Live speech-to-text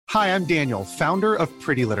Hi, I'm Daniel, founder of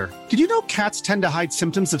Pretty Litter. Did you know cats tend to hide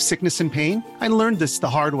symptoms of sickness and pain? I learned this the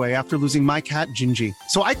hard way after losing my cat, Gingy.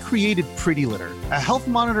 So I created Pretty Litter, a health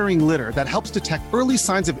monitoring litter that helps detect early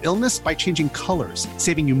signs of illness by changing colors,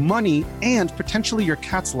 saving you money and potentially your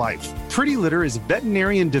cat's life. Pretty Litter is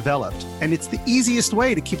veterinarian developed, and it's the easiest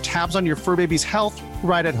way to keep tabs on your fur baby's health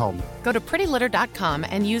right at home. Go to prettylitter.com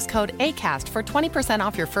and use code ACAST for 20%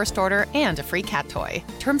 off your first order and a free cat toy.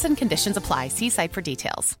 Terms and conditions apply. See site for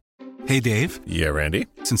details. Hey, Dave. Yeah, Randy.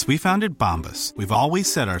 Since we founded Bombas, we've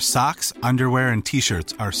always said our socks, underwear, and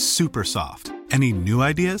T-shirts are super soft. Any new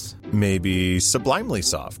ideas? Maybe sublimely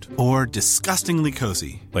soft. Or disgustingly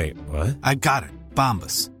cozy. Wait, what? I got it.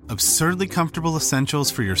 Bombas. Absurdly comfortable essentials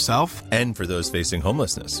for yourself and for those facing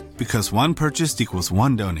homelessness. Because one purchased equals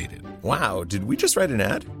one donated. Wow, did we just write an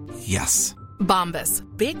ad? Yes. Bombas.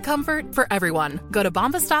 Big comfort for everyone. Go to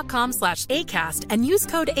bombas.com/ACAST and use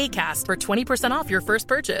code ACAST for 20% off your first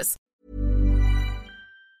purchase.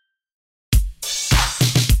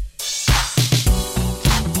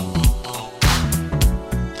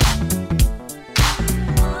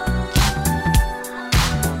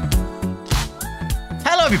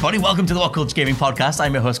 Hello, everybody. Welcome to the What Culture Gaming Podcast.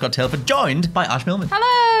 I'm your host, Scott Tailford, joined by Ash Millman.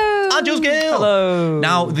 Hello. And Jules Gill. Hello.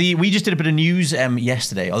 Now, we just did a bit of news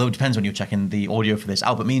yesterday, although it depends when you're checking the audio for this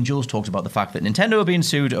out, but me and Jules talked about the fact that Nintendo are being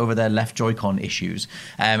sued over their left Joy-Con issues.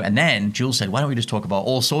 And then Jules said, why don't we just talk about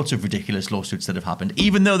all sorts of ridiculous lawsuits that have happened,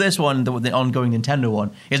 even though this one, the ongoing Nintendo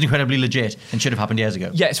one, is incredibly legit and should have happened years ago.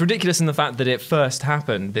 Yeah, it's ridiculous in the fact that it first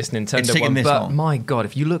happened, this Nintendo It's taken one. this But long. my God,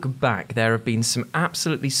 if you look back, there have been some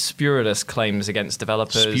absolutely spurious claims against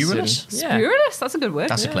developers. Spurious? And, yeah. Spurious? That's a good word.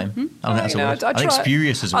 That's a claim. I don't think that's a You know, word. I think try-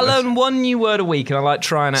 spurious is a I word. learn one new word a week and I like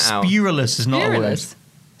trying it out. Spurulous is not a word. Spirulous.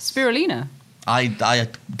 Spirulina. I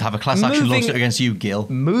have a class action Moving- lawsuit against you, Gil.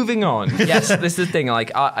 Moving on. Yes, this is the thing.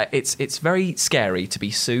 Like, it's very scary to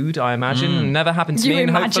be sued, I imagine. Never happened to You me and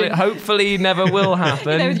imagine. hopefully never will You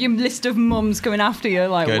happen. know, with your list of mums coming after you,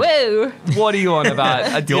 like, Good. whoa. What are you on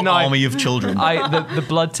about? Your You know, army of children. The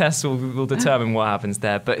blood test will determine what happens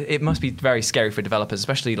there, but it must be very scary for developers,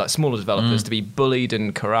 especially like smaller developers, to be bullied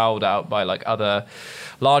and corralled out by like other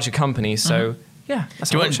larger companies. So yeah,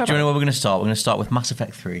 that's Do you what want to know where we're going to start? We're going to start with Mass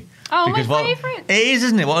Effect 3. Oh, my Because favourite. It is,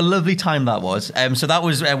 isn't it? What a lovely time that was. So that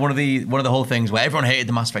was one of the whole things where everyone hated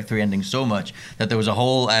the Mass Effect 3 ending so much that there was a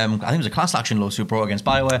whole, I think it was a class action lawsuit brought against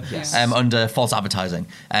BioWare under false advertising,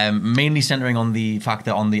 mainly centering on the fact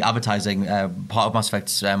that on the advertising part of Mass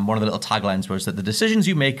Effect's, one of the little taglines was that the decisions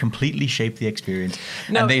you make completely shape the experience.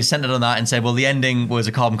 No. And they centered on that and said, well, the ending was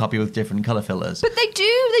a carbon copy with different color filters. But they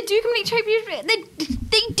do completely change your,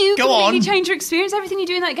 they do Go completely on. change your experience. Everything you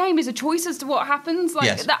do in that game is a choice as to what happens. Like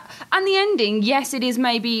Yes. that. And the ending, yes, it is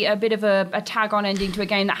maybe a bit of a tag-on ending to a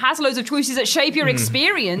game that has loads of choices that shape your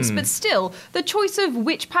experience, but still, the choice of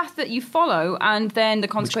which path that you follow and then the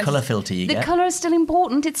consequences. colour filter you the get. colour is still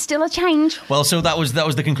important. It's still a change. Well, so that was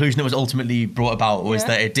the conclusion that was ultimately brought about, was Yeah.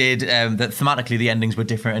 that it did, that thematically the endings were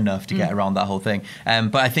different enough to get around that whole thing.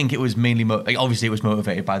 But I think it was mainly, obviously it was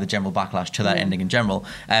motivated by the general backlash to that ending in general.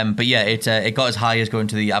 But yeah, it got as high as going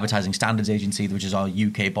to the Advertising Standards Agency, which is our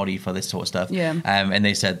UK body for this sort of stuff. Yeah. And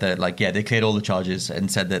they said that, like, yeah, they cleared all the charges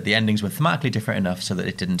and said that the endings were thematically different enough so that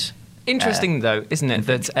it didn't. Interesting, though, isn't it,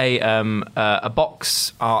 that a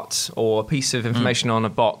box art or a piece of information on a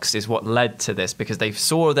box is what led to this, because they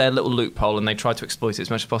saw their little loophole and they tried to exploit it as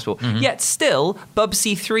much as possible. Yet still,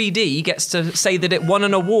 Bubsy 3D gets to say that it won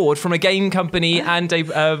an award from a game company and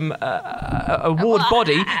a award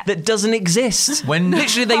body that doesn't exist. When-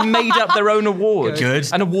 Literally, they made up their own award Good.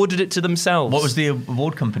 and awarded it to themselves. What was the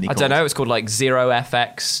award company I called? don't know. It was called like Zero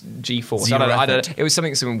FX G-Force. Zero I don't FX. know. It was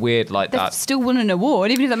something weird like They've that. still won an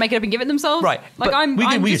award, even if they make it up and give it themselves. Right, Like but We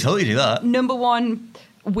could just totally do that. number one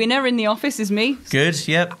winner in the office is me. Good,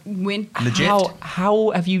 yep. Win. Legit.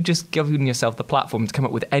 How have you just given yourself the platform to come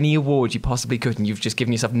up with any award you possibly could, and you've just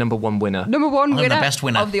given yourself number one winner? Number one I'm the winner. best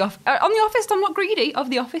winner. Of the on the office. I'm not greedy. Of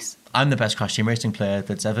the office. I'm the best Crash Team Racing player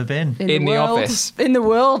that's ever been. In the world. office. In the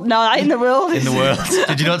world. No, in the world. In the world.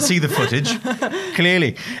 Did you not see the footage?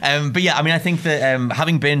 Clearly. But yeah, I mean, I think that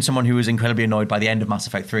having been someone who was incredibly annoyed by the end of Mass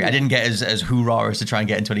Effect 3, I didn't get as hoorah as to try and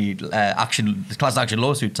get into any class action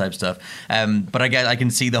lawsuit type stuff. But I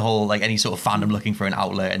can see the whole, like, any sort of fandom looking for an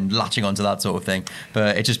outlet and latching onto that sort of thing.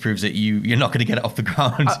 But it just proves that you're not going to get it off the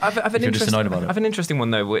ground if you're just annoyed about I it. have an interesting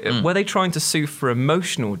one though. Were they trying to sue for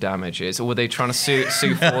emotional damages, or were they trying to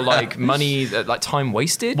sue for like money, like time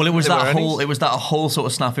wasted? Well, it was There were that earnings? whole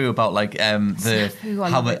sort of snafu about like Snafu, I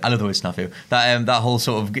love the word snafu. That whole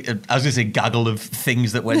sort of, I was going to say, gaggle of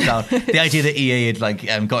things that went down. The idea that EA had like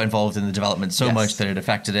got involved in the development so Yes. much that it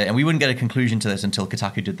affected it, and we wouldn't get a conclusion to this until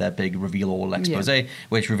Kotaku did their big reveal all expose,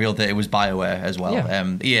 which revealed that it was BioWare as well.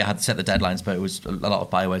 Yeah. EA had to set the deadlines, but it was a lot of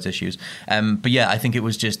BioWare's issues. But yeah, I think it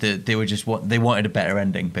was just that they wanted a better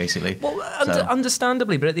ending, basically. Well,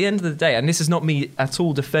 understandably, but at the end of the day, and this is not me at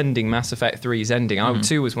all defending Mass Effect 3's ending. I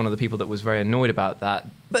too was one of the people that was very annoyed about that.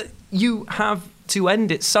 But you have to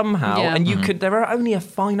end it somehow, and you could. There are only a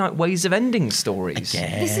finite ways of ending stories.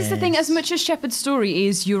 This is the thing. As much as Shepard's story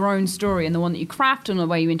is your own story and the one that you craft and the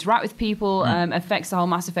way you interact with people affects the whole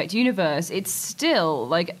Mass Effect universe, it's still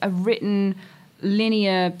like a written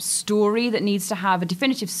linear story that needs to have a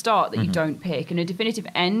definitive start that you don't pick and a definitive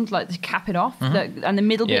end, like to cap it off. And the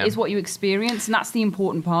middle bit is what you experience, and that's the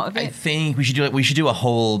important part of it. I think we should do a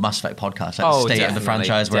whole Mass Effect podcast, like the state of the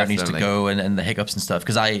franchise, where it needs to go, and the hiccups and stuff.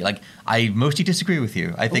 Because I mostly disagree with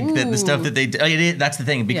you. I think that the stuff that they that's the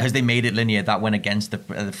thing, because they made it linear, that went against the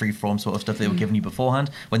freeform sort of stuff they were giving you beforehand.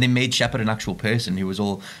 When they made Shepard an actual person who was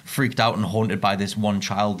all freaked out and haunted by this one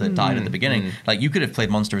child that died at the beginning, like you could have played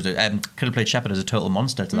Shepard as a total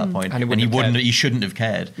monster to that point, and he shouldn't have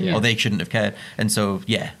cared, or they shouldn't have cared. And so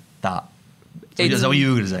that. Is that what you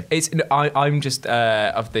were going to say? I'm just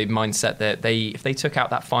of the mindset that if they took out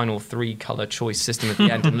that final 3-color choice system at the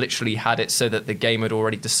end and literally had it so that the game had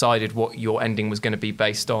already decided what your ending was going to be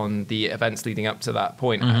based on the events leading up to that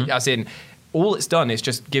point, as in, all it's done is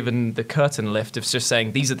just given the curtain lift of just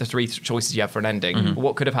saying these are the 3 choices you have for an ending. But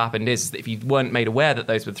what could have happened is that if you weren't made aware that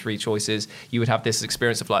those were the 3 choices, you would have this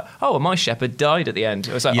experience of like, oh, my Shepard died at the end.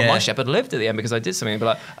 It was like, oh, my Shepard lived at the end because I did something. And be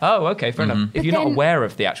like, oh, okay, fair enough. If you're not aware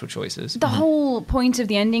of the actual choices. The whole point of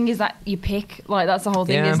the ending is that you pick, like that's the whole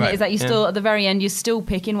thing, isn't it? Is that you still, at the very end, you're still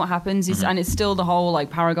picking what happens, and it's still the whole like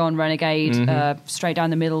Paragon, Renegade, straight down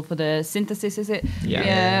the middle for the synthesis, is it?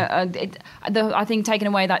 I think taking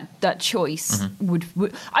away that choice would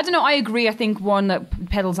I don't know, I agree. I think one that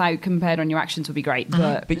pedals out compared on your actions would be great,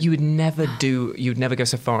 but you would never go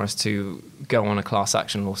so far as to go on a class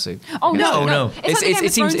action lawsuit. Oh no.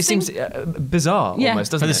 It seems bizarre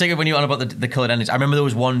almost, doesn't it? For the sake of when you were on about the coloured endings, I remember there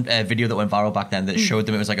was one video that went viral back then that showed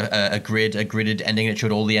them, it was like a gridded ending that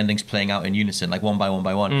showed all the endings playing out in unison, like one by one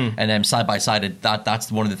by one, and then side by side.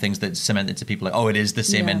 That's one of the things that cemented to people like, oh, it is the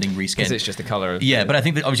same ending reskin. Because it's just the colour. But I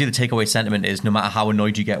think that obviously the takeaway sentiment is no matter how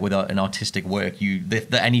annoyed you get with an artistic work,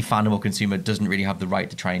 any fan or consumer doesn't really have the right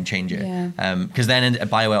to try and change it. Because then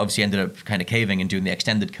BioWare obviously ended up kind of caving and doing the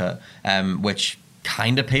extended cut, which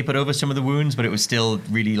kind of papered over some of the wounds, but it was still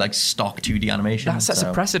really like stock 2D animation. That sets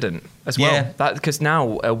a precedent as well. Because now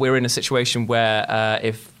we're in a situation where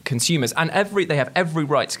if consumers, and they have every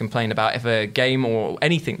right to complain about if a game or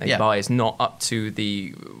anything they buy is not up to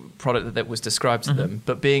the product that was described to them,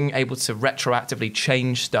 but being able to retroactively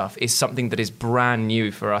change stuff is something that is brand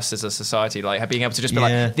new for us as a society. Like being able to just be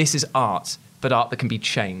like, this is art, but art that can be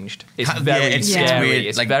changed. It's very scary. Weird.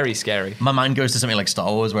 It's like, very scary. My mind goes to something like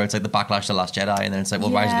Star Wars, where it's like the backlash to The Last Jedi, and then it's like,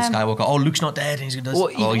 well, Rise of the Skywalker. Oh, Luke's not dead, and he's going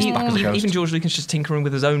to. He's back as a ghost. Even George Lucas just tinkering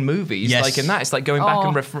with his own movies, like in that, it's like going back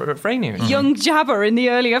and refraining. Young Jabba in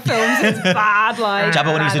the earlier films, it's bad. Like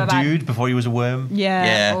Jabba when he was a dude before he was a worm.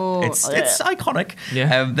 It's iconic.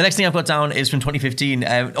 The next thing I've got down is from 2015.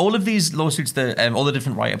 All of these lawsuits, all the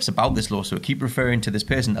different write-ups about this lawsuit keep referring to this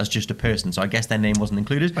person as just a person. So I guess their name wasn't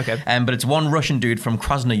included. Okay. But it's one Russian dude from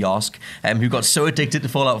Krasnoyarsk who got so addicted to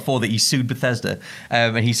Fallout 4 that he sued Bethesda.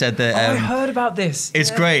 And he said that... I heard about this.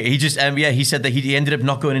 It's great. He just, he said that he ended up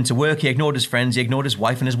not going into work. He ignored his friends. He ignored his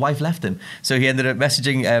wife, and his wife left him. So he ended up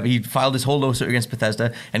messaging, he filed this whole lawsuit against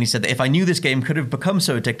Bethesda, and he said that if I knew this game could have become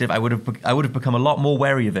so addictive, I would have become a lot more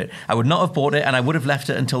wary of it. I would not have bought it, and I would have left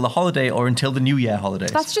it until the holiday or until the New Year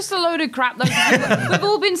holidays. That's just a load of crap. We've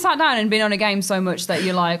all been sat down and been on a game so much that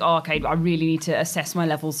you're like, oh, okay, I really need to assess my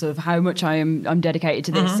levels of how much I'm dedicated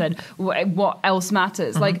to this and what else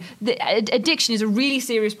matters. Like the addiction is a really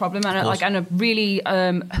serious problem and a really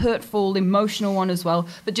hurtful, emotional one as well.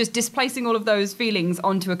 But just displacing all of those feelings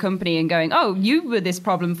onto a company and going, oh, you were this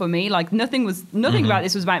problem for me. Like nothing about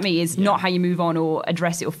this was about me is not how you move on or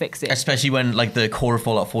address it or fix it. Especially when like the core of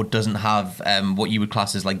Fallout 4 doesn't have what you would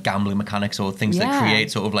class as like gambling mechanics or things that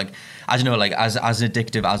create sort of like, I don't know, like as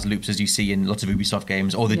addictive as loops as you see in lots of Ubisoft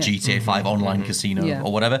games or the GTA 5 online casino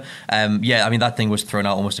or whatever. I mean, that thing was thrown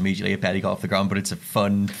out almost immediately. It barely got off the ground, but it's a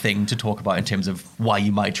fun thing to talk about in terms of why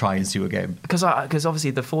you might try and sue a game. Because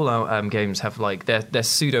obviously the Fallout games have like they're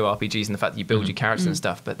pseudo RPGs in the fact that you build your characters and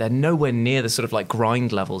stuff, but they're nowhere near the sort of like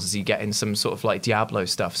grind levels as you get in some sort of like Diablo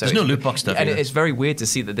stuff. So there's no loot box stuff, and it's very weird to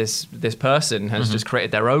see that this person has just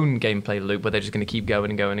created their own gameplay loop where they're just going to keep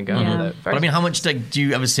going and going and going with it. But I mean, how much do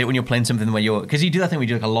you ever sit when you're playing something where you're, because you do that thing where you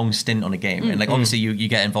do like a long stint on a game, and like obviously you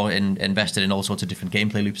get invested in all sorts of different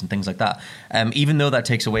gameplay loops and things like that. even though that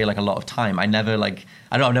takes away like a lot of time, I never like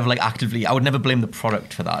I would never blame the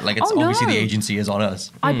product for that. Like it's obviously the agency is on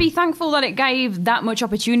us. I'd be thankful that it gave that much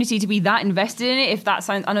opportunity to be that invested in it. If that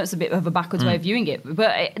sounds, I know it's a bit of a backwards way of viewing it,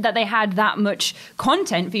 but that they had that much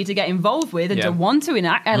content for you to get involved with and to want to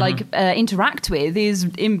interact with is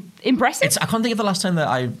impressive. I can't think of the last time that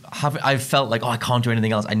I've felt like, I can't do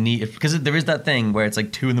anything else. I need it, because there is that thing where it's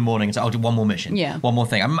like 2 a.m. It's like, I'll do one more mission, one more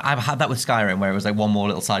thing. I've had that with Skyrim where it was like one more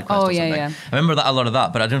little side quest or something. I remember that a lot of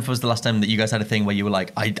that, but I don't know if it was the last time that you guys had a thing where you were like,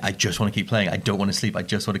 I just want to keep playing. I don't want to sleep. I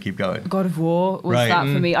just want to keep going. God of War was that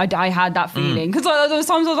for me. I had that feeling because there was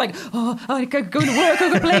times I was like, I could go to work, I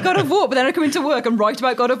could play God of War, but then I come into work and write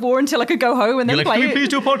about God of War until I could go home and then play Can it. we please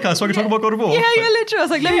do a podcast so I can talk about God of War? Yeah, literally. I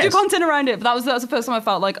was like, let me do content around it. But that was the first time I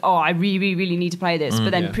felt like, I really, really need to play this. But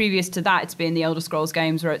then previous to that, it's been the Elder Scrolls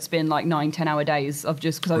games where it's been like 9-10 hour days of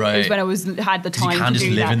just because it was when I had the time you can to just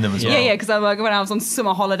do live that. in them as well. Yeah, because when I was on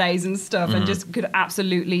summer holidays and stuff and just could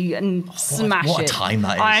absolutely smash it. What a time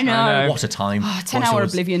that is. I know. What a time. 10-hour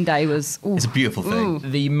Oblivion day was... Ooh. It's a beautiful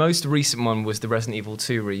thing. The most recent one was the Resident Evil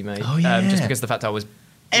 2 remake. Oh, yeah. Just because of the fact I was...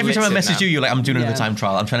 Every time I message you, you're like, I'm doing another time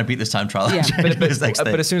trial. I'm trying to beat this time trial. Yeah. But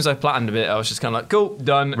as soon as I platinumed a bit, I was just kind of like, cool,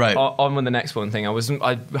 done. Right. On with the next one thing.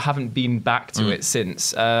 I haven't been back to it since.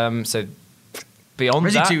 So beyond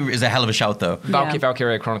Resident that... 2 is a hell of a shout, though.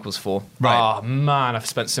 Valkyria Chronicles 4. Right. Oh, man, I've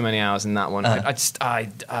spent so many hours in that one.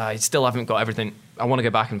 I still haven't got everything. I want to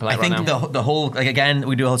go back and play it right now. I think the whole, like, again,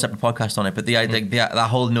 we do a whole separate podcast on it, but that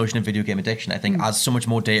whole notion of video game addiction, I think as so much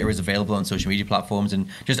more data is available on social media platforms and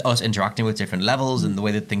just us interacting with different levels and the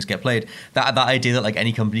way that things get played, that idea that like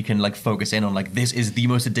any company can like focus in on like this is the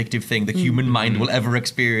most addictive thing the human mind will ever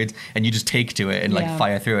experience, and you just take to it and like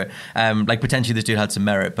fire through it. Like potentially this dude had some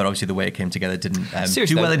merit, but obviously the way it came together didn't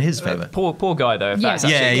do well in his favor. Poor guy though. Because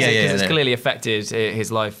it's yeah. clearly affected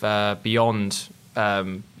his life beyond.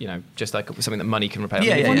 Just like something that money can repair.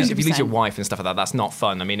 If you lose your wife and stuff like that, that's not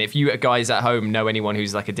fun. I mean, if you guys at home know anyone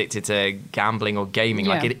who's like addicted to gambling or gaming,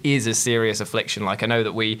 like it is a serious affliction. Like I know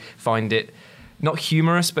that we find it not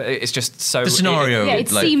humorous, but it's just so... The scenario. It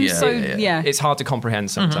seems so... It's hard to comprehend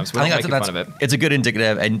sometimes. We're not making fun of it. It's a good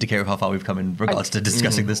indicator of how far we've come in regards to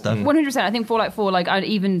discussing this stuff. 100%. I think Fallout 4, like,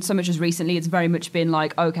 even so much as recently, it's very much been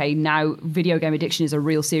like, okay, now video game addiction is a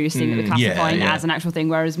real serious thing that we're classifying as an actual thing,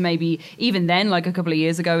 whereas maybe even then, like a couple of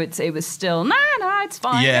years ago, it was still, no, it's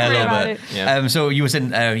fine. Yeah, a little bit. Yeah. So you were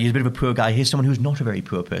saying he's a bit of a poor guy. Here's someone who's not a very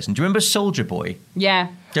poor person. Do you remember Soldier Boy? Yeah.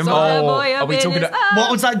 Are we talking about... What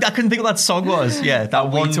was that? I couldn't think what that song was. Yeah,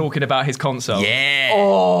 that one. We talking about his console?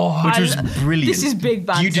 Yeah. Which was brilliant. This is big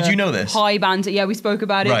banter. Did you know this? High banter. Yeah, we spoke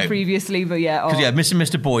about it previously, but Because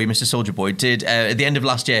Mr. Soldier Boy did, at the end of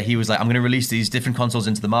last year, he was like, I'm going to release these different consoles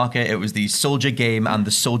into the market. It was the Soldier Game and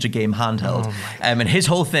the Soldier Game handheld. And his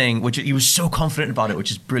whole thing, which he was so confident about it, which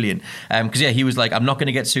is brilliant. Because he was like, I'm not going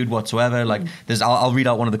to get sued whatsoever. Like, I'll read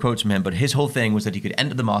out one of the quotes from him, but his whole thing was that he could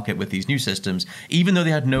enter the market with these new systems, even though they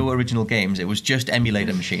had no original games. It was just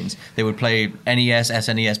emulator machines. They would play NES,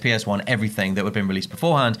 SNES, PS1, everything that had been released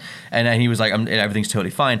beforehand. And he was like, everything's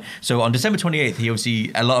totally fine. So on December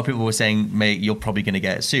 28th, a lot of people were saying, mate, you're probably going to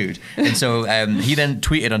get sued. And so he then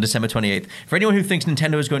tweeted on December 28th, for anyone who thinks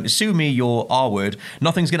Nintendo is going to sue me, your R-word,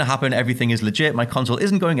 nothing's going to happen. Everything is legit. My console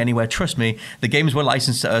isn't going anywhere. Trust me. The games were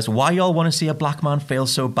licensed to us. Why y'all want to see a black man fail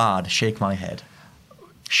so bad? Shake my head.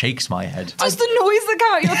 Shakes my head. Just the noise that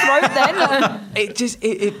came out your throat then.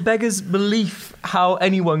 It beggars belief how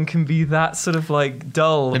anyone can be that sort of like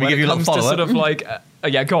dull. Let me give you a little follow-up. Sort of like,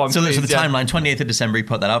 go on. So the timeline, 28th of December, he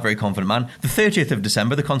put that out, very confident man. The 30th of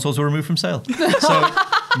December, the consoles were removed from sale. So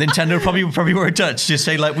Nintendo probably were in touch. Just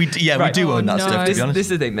say like, we do own that stuff, to be honest. This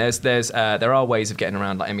is the thing. There are ways of getting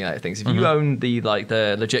around like emulator things. If you own the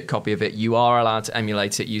legit copy of it, you are allowed to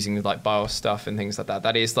emulate it using like BIOS stuff and things like that.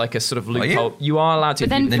 That is like a sort of loophole. You are allowed to. But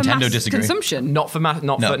then Nintendo for mass disagree. consumption, not for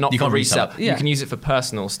resale. Yeah. You can use it for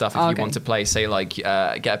personal stuff if you want to play, say like get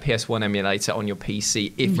a PS1 emulator on your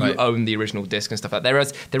PC if you own the original disc and stuff like that. There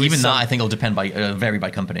is that I think will depend vary by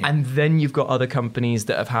company. And then you've got other companies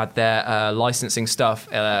that have had their licensing stuff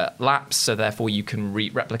lapse, so therefore you can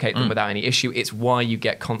replicate them without any issue. It's why you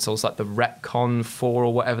get consoles like the Retcon 4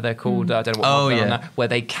 or whatever they're called. I don't know what where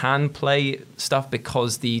they can play stuff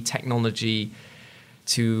because the technology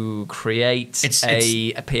to create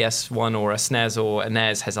a PS1 or a SNES or a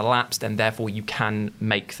NES has elapsed, and therefore you can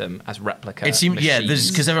make them as replica machines.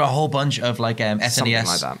 Because there are a whole bunch of like SNES. Something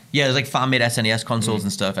like that. Yeah, there's like fan-made SNES consoles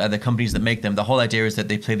and stuff. The companies that make them, the whole idea is that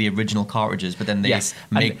they play the original cartridges, but then they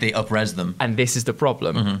they up-res them. And this is the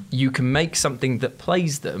problem. You can make something that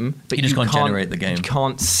plays them, but you just can't generate the game. You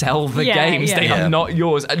can't sell the games. They are not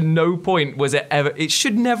yours. At no point was it ever. It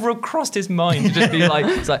should never have crossed his mind to just be like,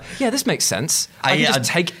 it's like, yeah, this makes sense. I can just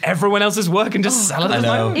take everyone else's work and just sell it as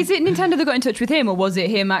my own. Is it Nintendo that got in touch with him, or was it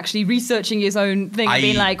him actually researching his own thing and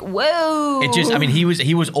being like, whoa? It just, I mean, he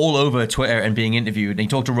was all over Twitter and being interviewed, and he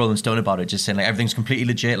talked to Rolling Stone about it, just saying like everything's completely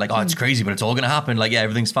legit, like, oh, it's crazy, but it's all going to happen, like, yeah,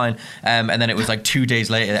 everything's fine. And then it was like 2 days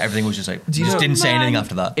later, everything was just like, just didn't say anything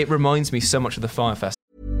after that. It reminds me so much of the Fire Fest.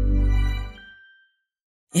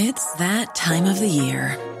 It's that time of the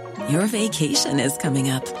year. Your vacation is coming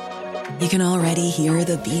up. You can already hear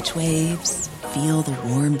the beach waves, feel the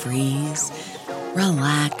warm breeze,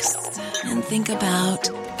 relax, and think about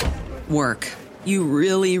work. You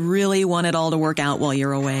really, really want it all to work out while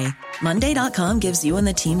you're away. Monday.com gives you and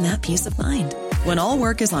the team that peace of mind. When all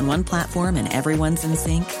work is on one platform and everyone's in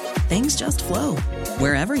sync, things just flow.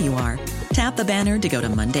 Wherever you are, tap the banner to go to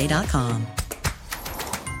Monday.com.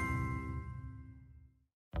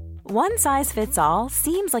 One size fits all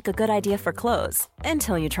seems like a good idea for clothes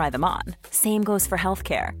until you try them on. Same goes for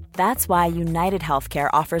healthcare. That's why United Healthcare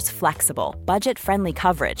offers flexible, budget-friendly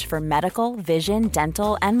coverage for medical, vision,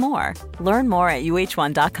 dental, and more. Learn more at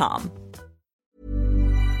uh1.com.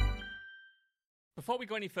 Before we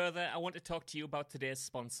go any further, I want to talk to you about today's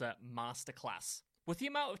sponsor, Masterclass. With the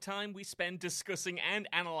amount of time we spend discussing and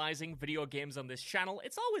analysing video games on this channel,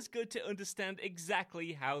 it's always good to understand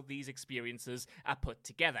exactly how these experiences are put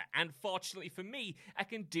together. And fortunately for me, I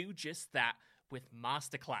can do just that with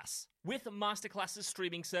Masterclass. With Masterclass's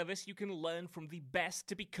streaming service, you can learn from the best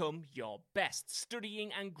to become your best,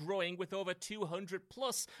 studying and growing with over 200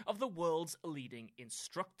 plus of the world's leading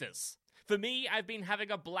instructors. For me, I've been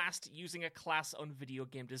having a blast using a class on video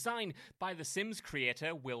game design by The Sims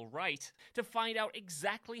creator Will Wright to find out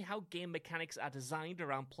exactly how game mechanics are designed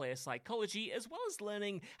around player psychology, as well as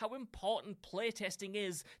learning how important playtesting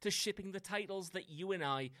is to shipping the titles that you and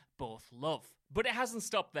I both love. But it hasn't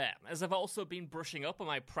stopped there, as I've also been brushing up on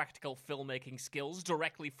my practical filmmaking skills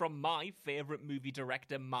directly from my favourite movie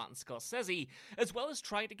director Martin Scorsese, as well as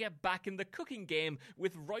trying to get back in the cooking game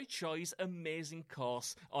with Roy Choi's amazing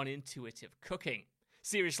course on intuitive cooking.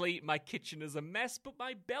 Seriously, my kitchen is a mess, but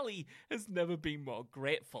my belly has never been more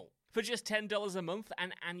grateful. For just $10 a month,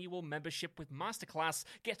 an annual membership with Masterclass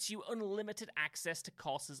gets you unlimited access to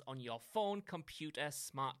courses on your phone, computer,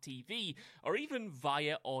 smart TV, or even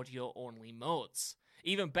via audio-only modes.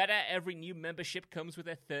 Even better, every new membership comes with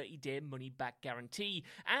a 30-day money-back guarantee,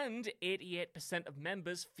 and 88% of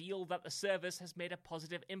members feel that the service has made a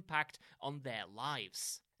positive impact on their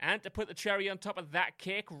lives. And to put the cherry on top of that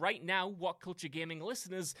cake, right now, What Culture Gaming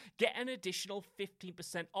listeners get an additional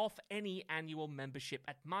 15% off any annual membership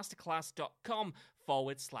at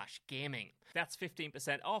masterclass.com/gaming. That's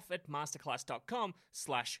 15% off at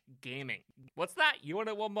masterclass.com/gaming. What's that? You want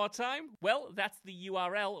it one more time? Well, that's the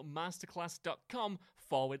URL,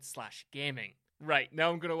 masterclass.com/gaming. Right, now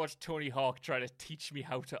I'm going to watch Tony Hawk try to teach me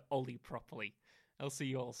how to ollie properly. I'll see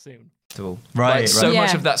you all soon. Right. So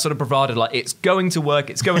much of that sort of bravado, like, it's going to work,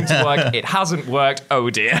 it hasn't worked, oh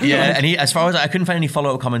dear. Yeah, and as far as I couldn't find any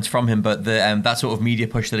follow-up comments from him, but the that sort of media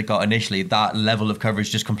push that it got initially, that level of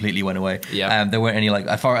coverage just completely went away. Yeah. There weren't any, like,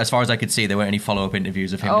 as far as I could see, there weren't any follow-up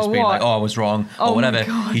interviews of him just being like, oh, I was wrong, or whatever.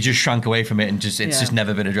 He just shrank away from it, and it's just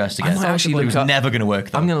never been addressed again. It was never going to work,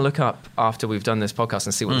 though. I'm going to look up after we've done this podcast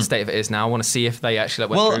and see what the state of it is now. I want to see if they actually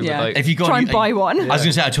went through. Yeah. Like, if you go try and buy one. I was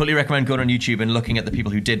going to say, I totally recommend going on YouTube and looking at the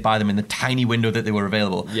people who did buy them in the tiny window that they were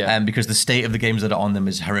available, because the state of the games that are on them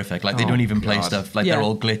is horrific. Like, they don't even play stuff. Like, they're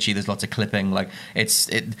all glitchy. There's lots of clipping. Like, it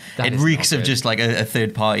reeks of just like a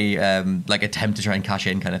third party like attempt to try and cash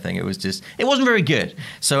in kind of thing. It wasn't very good.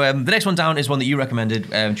 So the next one down is one that you recommended,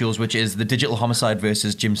 Jules, which is the Digital Homicide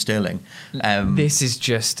versus Jim Sterling. This is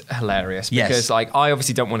just hilarious because like, I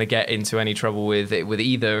obviously don't want to get into any trouble with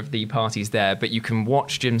either of the parties there, but you can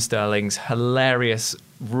watch Jim Sterling's hilarious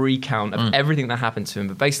recount of everything that happened to him.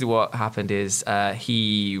 But basically what happened is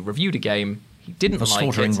he reviewed a game. He didn't like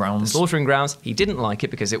Slaughtering it. Grounds. The Slaughtering Grounds. He didn't like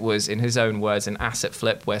it because it was, in his own words, an asset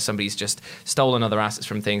flip where somebody's just stolen other assets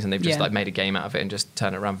from things and they've just like made a game out of it and just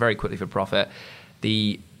turned it around very quickly for profit.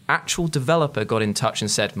 The actual developer got in touch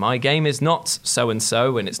and said, my game is not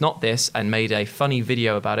so-and-so and it's not this, and made a funny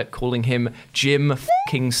video about it calling him Jim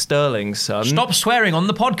f***ing Sterling, son. Stop swearing on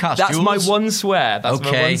the podcast, That's Jules. my one swear. That's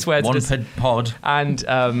my one swear. One per pod.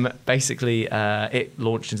 And basically, it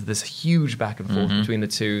launched into this huge back and forth between the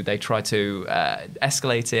two. They tried to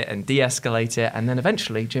escalate it and de-escalate it, and then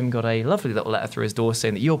eventually Jim got a lovely little letter through his door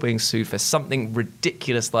saying that you're being sued for something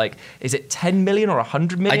ridiculous, like, is it 10 million or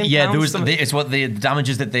 100 million pounds? It's what the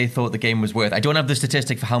damages that they thought the game was worth. I don't have the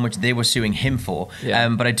statistic for how much they were suing him for,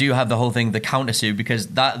 but I do have the whole thing, the counter sue, because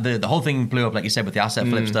the whole thing blew up, like you said, with the asset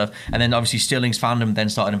flip stuff, and then obviously Sterling's fandom then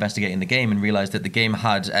started investigating the game and realised that the game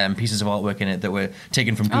had pieces of artwork in it that were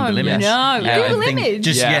taken from Google Image. Google Image?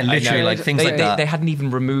 Literally, like things like that. They hadn't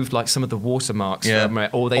even removed like some of the watermarks from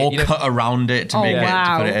it, or cut around it to make it,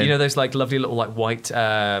 to put it in. You know those like lovely little like white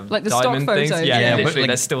like the diamond stock things? photos. Yeah, literally, like,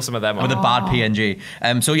 there's still some of them with a bad PNG.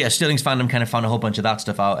 So yeah, Sterling's fandom kind of found a whole bunch of that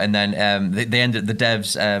stuff out, and then they ended, the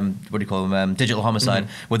devs, what do you call them, Digital Homicide,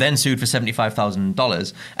 were then sued for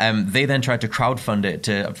 $75,000. They then tried to crowdfund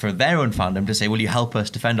it for their own fandom to say, will you help us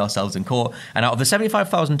defend ourselves in court? And out of the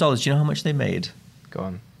 $75,000, do you know how much they made? Go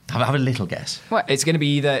on. Have a little guess. What? It's going to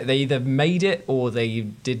be they either made it or they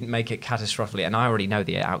didn't make it catastrophically, and I already know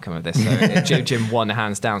the outcome of this. So Jim won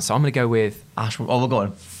hands down. So I'm going to go with Ash. Oh, we'll go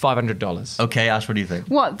on. $500. Okay, Ash, what do you think?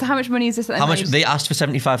 What? How much money is this? That how much they asked for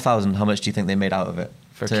 $75,000? How much do you think they made out of it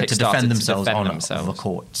for to defend themselves on the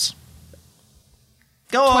courts?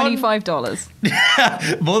 Go on.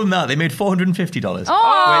 $25. More than that, they made $450.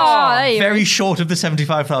 Oh, very short of the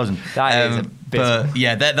 $75,000. That is a bit. But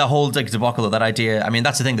yeah, the whole like debacle, that idea. I mean,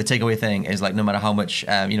 that's the thing. The takeaway thing is like, no matter how much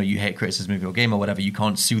you hate criticism of your game or whatever, you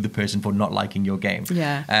can't sue the person for not liking your game.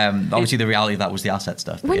 Yeah. Obviously, the reality of that was the asset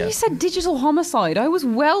stuff. When you said Digital Homicide, I was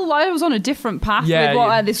on a different path with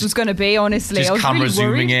what this was going to be. Honestly, just I was camera really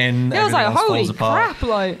zooming in. I was like, holy crap!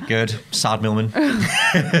 Like, good, sad Millman.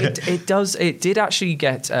 It did actually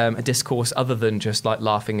get a discourse other than just like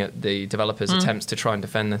laughing at the developers' attempts to try and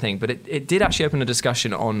defend the thing, but it did actually open a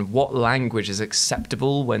discussion on what language is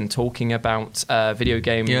acceptable when talking about video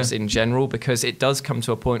games in general, because it does come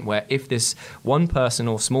to a point where if this one person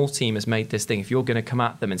or small team has made this thing, if you're going to come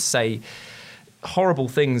at them and say horrible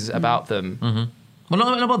things about them, well,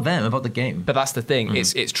 not about them, about the game. But that's the thing.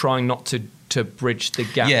 It's trying not to bridge the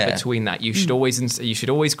gap between that. You should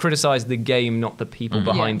always criticize the game, not the people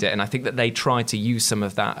behind it. And I think that they tried to use some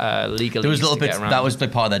of that legally. There was little bits that was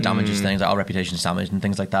like part of their damages things, like our reputation's damaged and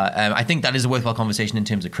things like that. I think that is a worthwhile conversation in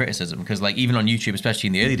terms of criticism, because like even on YouTube, especially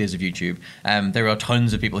in the early days of YouTube, there are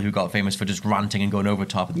tons of people who got famous for just ranting and going over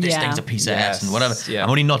top. This thing's a piece of S and whatever. Yeah. I'm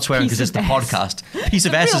only not swearing because it's the podcast. Piece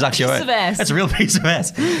of S is actually right. That's a real piece of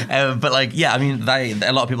S. But like, yeah, I mean,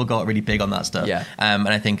 a lot of people got really big on that stuff. Yeah. And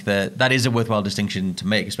I think that is a worthwhile distinction to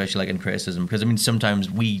make, especially like in criticism, because I mean sometimes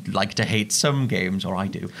we like to hate some games, or I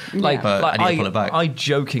do, but I need to pull it back. I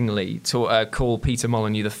jokingly call Peter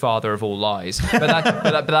Molyneux the father of all lies,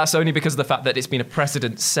 but that's only because of the fact that it's been a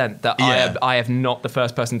precedent set that I have not the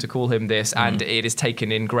first person to call him this, and it is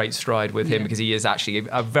taken in great stride with him, because he is actually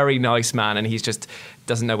a very nice man, and he's just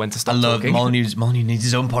doesn't know when to stop talking. Molyneux needs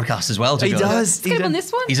his own podcast as well. He does. Get him on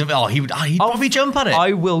this one. He'd probably jump at it.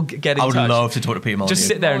 I will get in touch. I would love to talk to Peter Molyneux. Just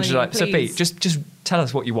sit there and just like, so Pete, just tell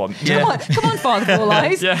us what you want. Yeah. Come on, Father of all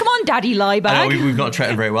lies. Come on, Daddy Liebag. I know, we've not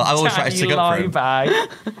treated very well. I always try to stick up for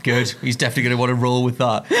him. Good. He's definitely going to want to roll with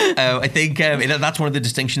that. I think that's one of the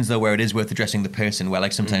distinctions, though, where it is worth addressing the person, where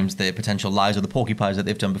like sometimes the potential lies or the porcupines that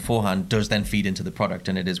they've done beforehand does then feed into the product,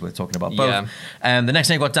 and it is worth talking about both. The next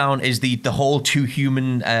thing I got down is the whole Too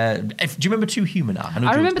Human. Do you remember Too Human?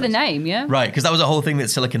 I remember the name, yeah. Right, because that was a whole thing that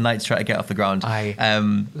Silicon Knights tried to get off the ground. I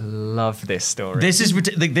love this story. This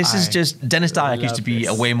is just Dennis Dyack used to be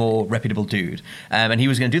a way more reputable dude, and he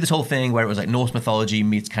was going to do this whole thing where it was like Norse mythology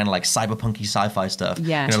meets kind of like cyberpunky sci-fi stuff.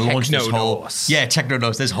 Yeah, launch this whole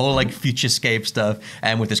Techno-Norse, this whole like futurescape stuff,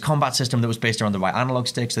 and with this combat system that was based around the right analog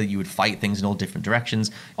stick, so that you would fight things in all different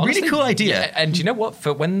directions. Honestly, really cool idea. Yeah, and you know what?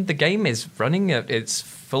 For when the game is running at its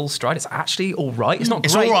full stride, it's actually all right. It's not great.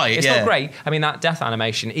 It's all right. It's not great. I mean, that death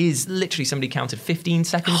animation is literally somebody counted 15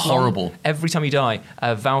 seconds horrible long. Every time you die,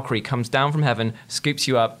 a Valkyrie comes down from heaven, scoops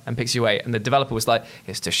you up, and picks you away. And the developer was like,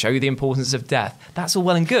 "It's to show you the importance of death." That's all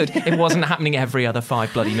well and good. It wasn't happening every other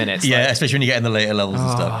 5 bloody minutes. Yeah, especially when you get in the later levels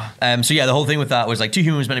and stuff. So yeah, the whole thing with that was like Too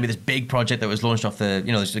Human was meant to be this big project that was launched off the,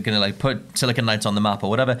 it's going to like put Silicon Knights on the map or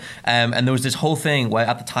whatever. And there was this whole thing where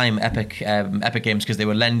at the time Epic Games, because they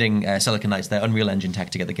were lending Silicon Knights their Unreal Engine tech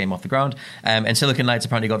to get the game off the ground. And Silicon Knights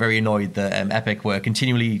apparently got very annoyed that Epic were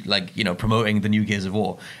continually promoting the new Gears of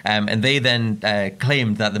War. And they then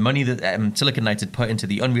claimed that the money that Silicon Knights had put into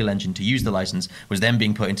the Unreal Engine to use the license was then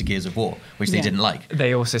being put into Gears of War, which they didn't like.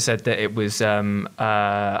 They also said that it was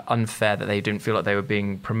unfair that they didn't feel like they were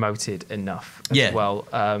being promoted enough as well.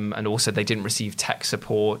 And also they didn't receive tech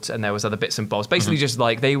support, and there was other bits and bobs. Basically just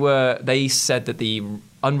like they said that the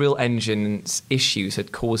Unreal Engine's issues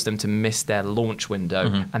had caused them to miss their launch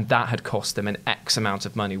window, and that had cost them an X amount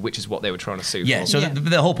of money, which is what they were trying to sue for. So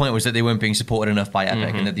the whole point was that they weren't being supported enough by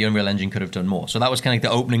Epic, and that the Unreal Engine could have done more. So that was kind of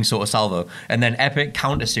like the opening sort of salvo. And then Epic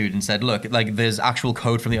countersued and said, look, like there's actual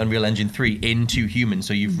code from the Unreal Engine 3 into Human,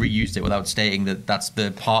 so you've reused it without stating that that's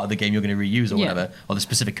the part of the game you're going to reuse or whatever, or the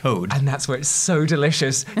specific code. And that's where it's so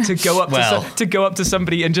delicious to go up to go up to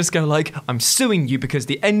somebody and just go like, I'm suing you because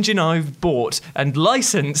the engine I've bought and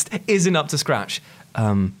licensed isn't up to scratch.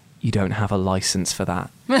 You don't have a license for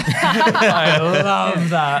that. I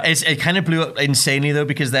love that. It kind of blew up insanely though,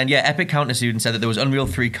 because then Epic countersued and said that there was Unreal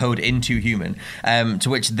 3 code into Human, to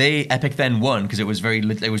which Epic then won because it was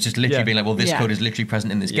just literally being like, well, this code is literally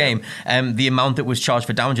present in this game. The amount that was charged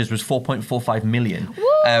for damages was 4.45 million,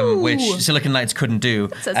 which Silicon Knights couldn't do.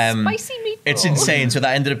 That's a spicy meatball. It's insane. So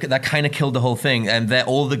that kind of killed the whole thing. And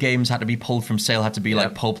all the games had to be pulled from sale, had to be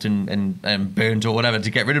like pulped and burnt or whatever to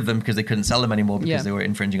get rid of them because they couldn't sell them anymore because they were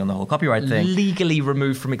infringing on the whole copyright thing. Legally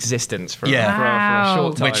removed from existence for a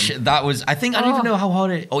short time. Which that was, I think, I don't even know how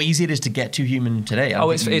hard or easy it is to get to Human today.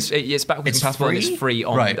 It's backwards compatible and it's free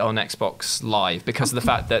on Xbox Live because of the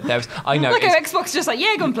fact that there's, I know. Like Xbox just like,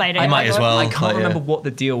 go and play it. I might as well. I can't remember what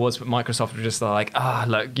the deal was, but Microsoft were just like,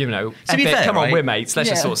 look, to Epic, be fair, come on, we're mates, let's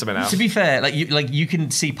just sort something out. To be fair, you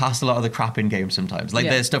can see past a lot of the crap in games sometimes. Like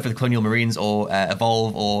there's stuff with Colonial Marines or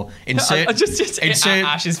Evolve or insert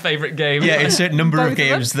Ash's favourite game. Yeah, insert number of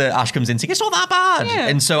games that Ash comes into. It's not that bad. Yeah.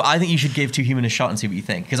 And so I think you should give To Human a shot and see what you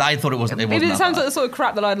think. Because I thought it wasn't Maybe it sounds like the sort of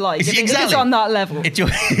crap that I'd like. If exactly. It's on that level. It's your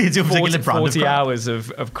particular brand 40 hours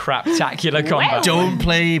of crap-tacular combat. Don't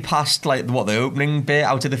play past the opening bit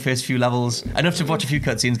out of the first few levels. Enough to watch a few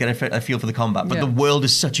cutscenes, get a feel for the combat. But the world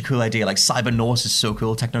is such a cool idea. Like Cyber Norse is so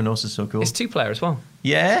cool. Techno Norse is so cool. It's 2-player as well.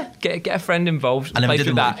 Yeah? Get a friend involved. I never play did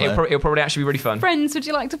through that. It'll probably actually be really fun. Friends, would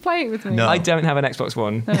you like to play it with me? No. I don't have an Xbox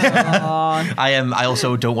One. I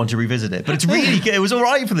also don't want to revisit it. But it's really good. It was all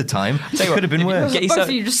right for the time. It could have been worse. Both of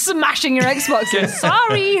you just smashing your Xboxes.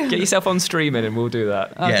 Sorry. Get yourself on streaming and we'll do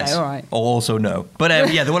that. Okay, yes. all right. Or also no. But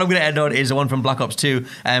the one I'm going to end on is the one from Black Ops 2,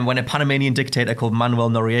 when a Panamanian dictator called Manuel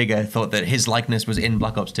Noriega thought that his likeness was in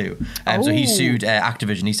Black Ops 2. So he sued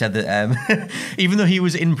Activision. He said that even though he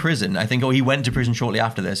was in prison, I think, he went to prison shortly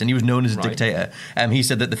after this, and he was known as a dictator. He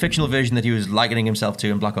said that the fictional version that he was likening himself to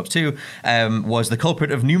in Black Ops 2 was the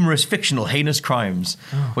culprit of numerous fictional heinous crimes,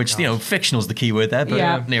 which, fictional's the key word there,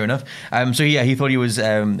 but near enough. So he thought he was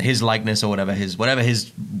his likeness or whatever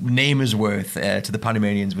his name is worth to the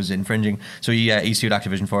Panamanians was infringing. So he sued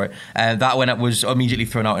Activision for it. That was immediately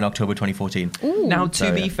thrown out in October 2014. Ooh. Now,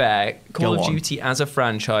 to be fair, Call of Duty as a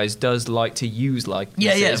franchise does like to use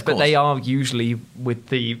likenesses, but they are usually with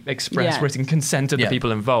the express written consent of the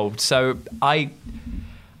people involved. So I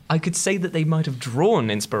could say that they might have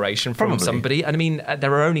drawn inspiration from somebody. And I mean,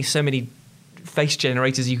 there are only so many face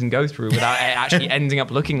generators you can go through without actually ending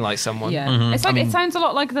up looking like someone. Yeah, it's like it sounds a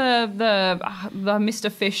lot like the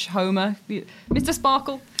Mr. Fish Homer, Mr.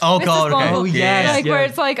 Sparkle. Oh Mr. God! Sparkle. Okay. Yeah. Where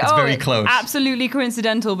it's like, it's very close. Absolutely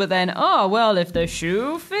coincidental, but then if the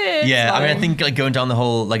shoe fits. Yeah, I think going down the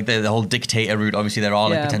whole the whole dictator route, obviously there are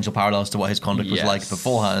potential parallels to what his conduct was like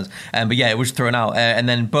beforehand. But it was thrown out,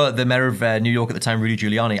 but the mayor of New York at the time, Rudy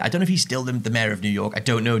Giuliani, I don't know if he's still the mayor of New York. I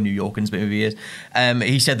don't know New Yorkans, but maybe he is.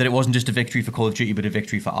 He said that it wasn't just a victory for Call of Duty, but a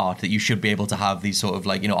victory for art. That you should be able to have these sort of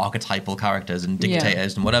archetypal characters and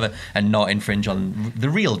dictators and whatever, and not infringe on the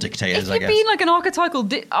real dictators. If you're being like an archetypal,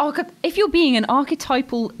 if you're being an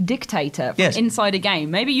archetypal dictator inside a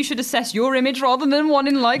game, maybe you should assess your image rather than one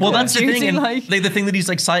in that's the thing. And, the thing that he's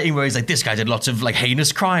citing, where he's like, this guy did lots of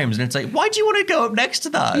heinous crimes, and it's like, why do you want to go up next to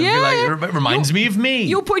that? And be it reminds me of me.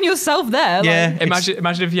 You're putting yourself there. Yeah.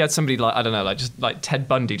 Imagine if you had somebody I don't know, just Ted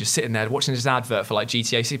Bundy just sitting there watching his advert for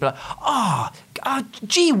GTA 6, but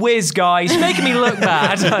gee whiz, guys, making me look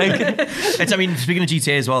bad. Speaking of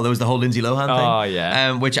GTA as well, there was the whole Lindsay Lohan thing. Oh,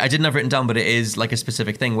 yeah. Which I didn't have written down, but it is a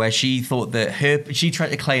specific thing where she thought that she tried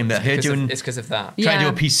to claim that it's because of that. Trying to do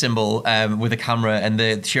a peace symbol with a camera,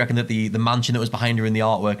 and she reckoned that the mansion that was behind her in the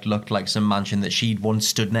artwork looked like some mansion that she'd once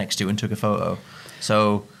stood next to and took a photo.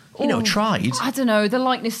 So tried. I don't know, the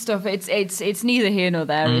likeness stuff. It's neither here nor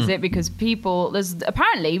there, is it? Because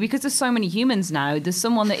there's so many humans now. There's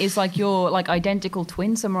someone that is like your identical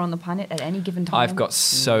twin somewhere on the planet at any given time. I've got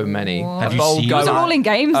so many. Have you seen Those are all in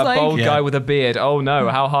games. A bold guy with a beard. Oh no,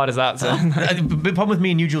 how hard is that? The problem with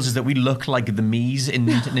me and you, Jules, is that we look like the Mii's in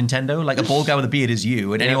Nintendo. Like a bald guy with a beard is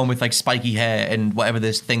you, and anyone with like spiky hair and whatever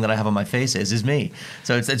this thing that I have on my face is me.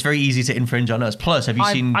 So it's very easy to infringe on us. Plus, have you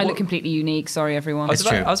seen? I look completely unique. Sorry, everyone. It's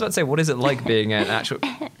true. I was about to say, what is it like being an actual...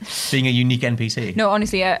 being a unique NPC? No,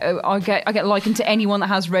 honestly, I get likened to anyone that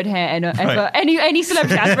has red hair, and any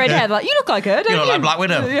celebrity has red hair. They're like, you look like her, don't you? Look like Black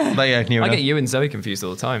Widow. Yeah. But I get you and Zoe confused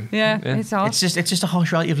all the time. Yeah, it's hard. It's just a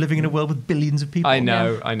harsh reality of living in a world with billions of people. I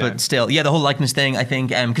know. But still, the whole likeness thing, I think,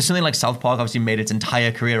 because something like South Park obviously made its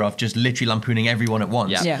entire career off just literally lampooning everyone at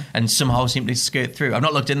once, and somehow seemed to skirt through. I've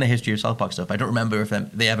not looked in the history of South Park stuff. I don't remember if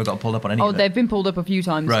they ever got pulled up on any of it. They've been pulled up a few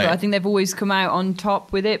times, right. but I think they've always come out on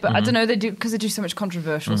top with it. But I don't know, they do so much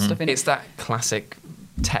controversial stuff in it. It's that classic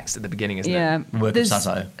text at the beginning, isn't it? Work of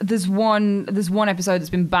satire. There's one episode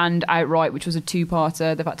that's been banned outright, which was a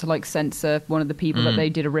two-parter. They've had to censor one of the people that they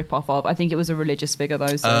did a rip-off of. I think it was a religious figure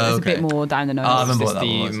though, so it's a bit more down the nose. I remember what that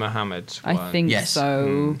the was. Muhammad one. I think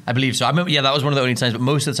so. I believe so. I remember, that was one of the only times, but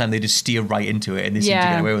most of the time they just steer right into it and they seem to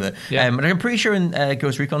get away with it. And I'm pretty sure in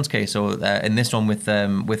Ghost Recon's case, or in this one with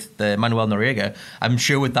Manuel Noriega, I'm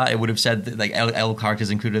sure with that it would have said that like L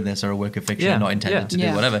characters included in this are a work of fiction, not intended to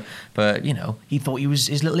do whatever. But he thought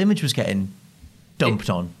his little image was getting dumped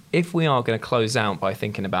on. If we are going to close out by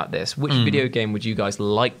thinking about this, which video game would you guys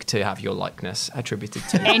like to have your likeness attributed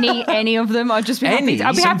to? Any of them? I'd just be happy.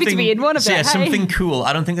 I'd be happy to be in one of them. Yeah, something cool.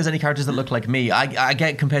 I don't think there's any characters that look like me. I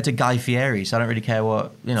get compared to Guy Fieri, so I don't really care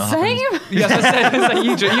what happens. Same.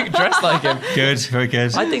 You dress like him. Good, very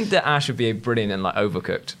good. I think that Ash would be brilliant in like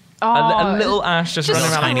Overcooked. A little Ash just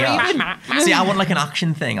running around. Tiny Ash. See, I want like an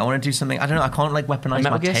action thing. I want to do something. I don't know. I can't like weaponize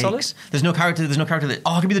my takes. Solid? There's no character that.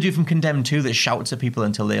 Oh, it could be the dude from Condemned 2 that shouts at people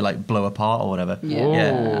until they like blow apart or whatever.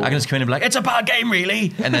 Yeah. I can just come in and be like, "It's a bad game,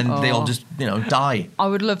 really," and then they all just die. I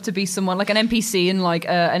would love to be someone like an NPC in like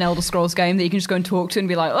an Elder Scrolls game that you can just go and talk to and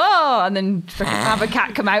be like, "Oh," and then have a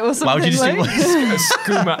cat come out or something. Why would you just a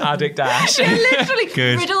skooma addict Ash? Literally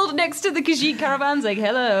riddled next to the Khajiit caravans, like,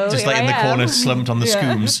 "Hello." Just like in the corner, slumped on the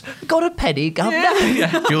scooms. Got a penny.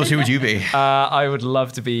 Jules, who would you be? I would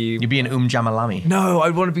love to be... You'd be an Jamalami. No,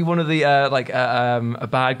 I'd want to be one of the, a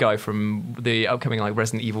bad guy from the upcoming like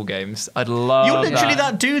Resident Evil games. I'd love You're literally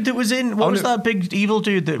that dude that was in... What was that big evil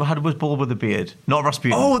dude that was bald with a beard? Not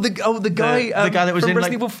Rasputin. The guy that was from in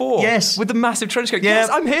Resident Evil 4. Yes. With the massive trench coat. Yes,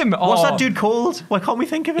 I'm him. What's that dude called? Why can't we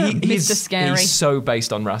think of him? Mr. Scary. He's so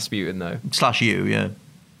based on Rasputin, though. / you, yeah.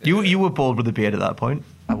 You were bald with a beard at that point.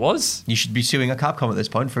 I was. You should be suing a Capcom at this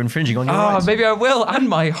point for infringing on your rights. Maybe I will. And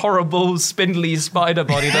my horrible, spindly spider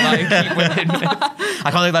body that I keep within me.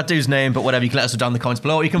 I can't think of that dude's name, but whatever. You can let us know down in the comments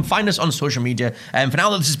below. You can find us on social media. For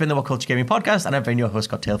now, this has been the What Culture Gaming Podcast, and I've been your host,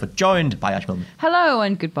 Scott Tailford, joined by Ash Milman. Hello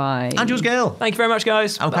and goodbye. And Jules Gale. Thank you very much,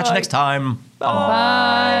 guys. I'll catch you next time.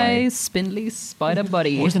 Bye. Spindly spider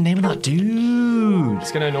buddy. What was the name of that dude?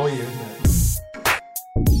 It's going to annoy you, isn't it?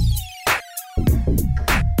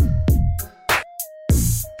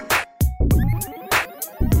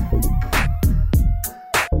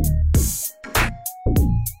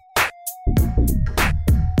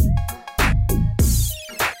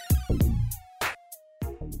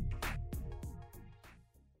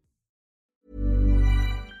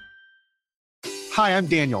 Hi, I'm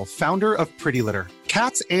Daniel, founder of Pretty Litter.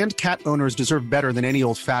 Cats and cat owners deserve better than any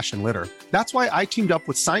old-fashioned litter. That's why I teamed up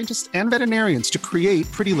with scientists and veterinarians to create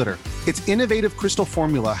Pretty Litter. Its innovative crystal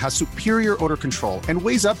formula has superior odor control and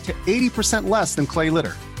weighs up to 80% less than clay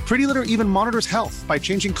litter. Pretty Litter even monitors health by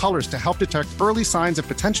changing colors to help detect early signs of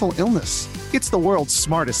potential illness. It's the world's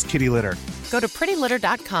smartest kitty litter. Go to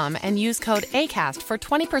prettylitter.com and use code ACAST for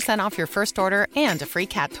 20% off your first order and a free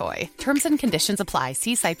cat toy. Terms and conditions apply.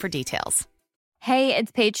 See site for details. Hey,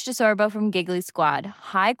 it's Paige DeSorbo from Giggly Squad.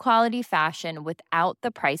 High quality fashion without the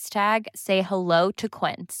price tag. Say hello to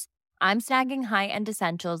Quince. I'm snagging high-end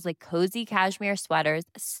essentials like cozy cashmere sweaters,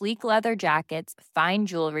 sleek leather jackets, fine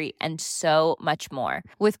jewelry, and so much more.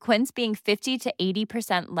 With Quince being 50 to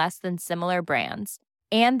 80% less than similar brands.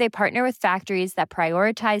 And they partner with factories that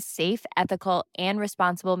prioritize safe, ethical, and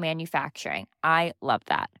responsible manufacturing. I love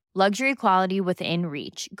that. Luxury quality within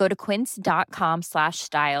reach. Go to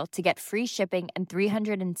quince.com/style to get free shipping and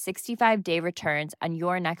 365-day returns on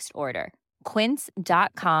your next order.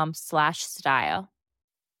 Quince.com/style.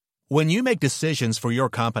 When you make decisions for your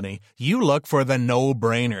company, you look for the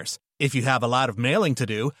no-brainers. If you have a lot of mailing to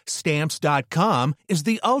do, Stamps.com is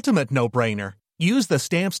the ultimate no-brainer. Use the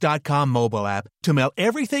Stamps.com mobile app to mail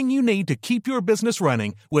everything you need to keep your business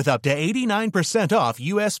running with up to 89% off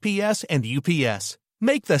USPS and UPS.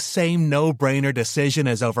 Make the same no-brainer decision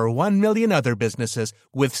as over 1 million other businesses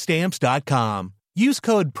with Stamps.com. Use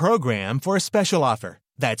code PROGRAM for a special offer.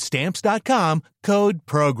 That's Stamps.com, code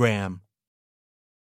PROGRAM.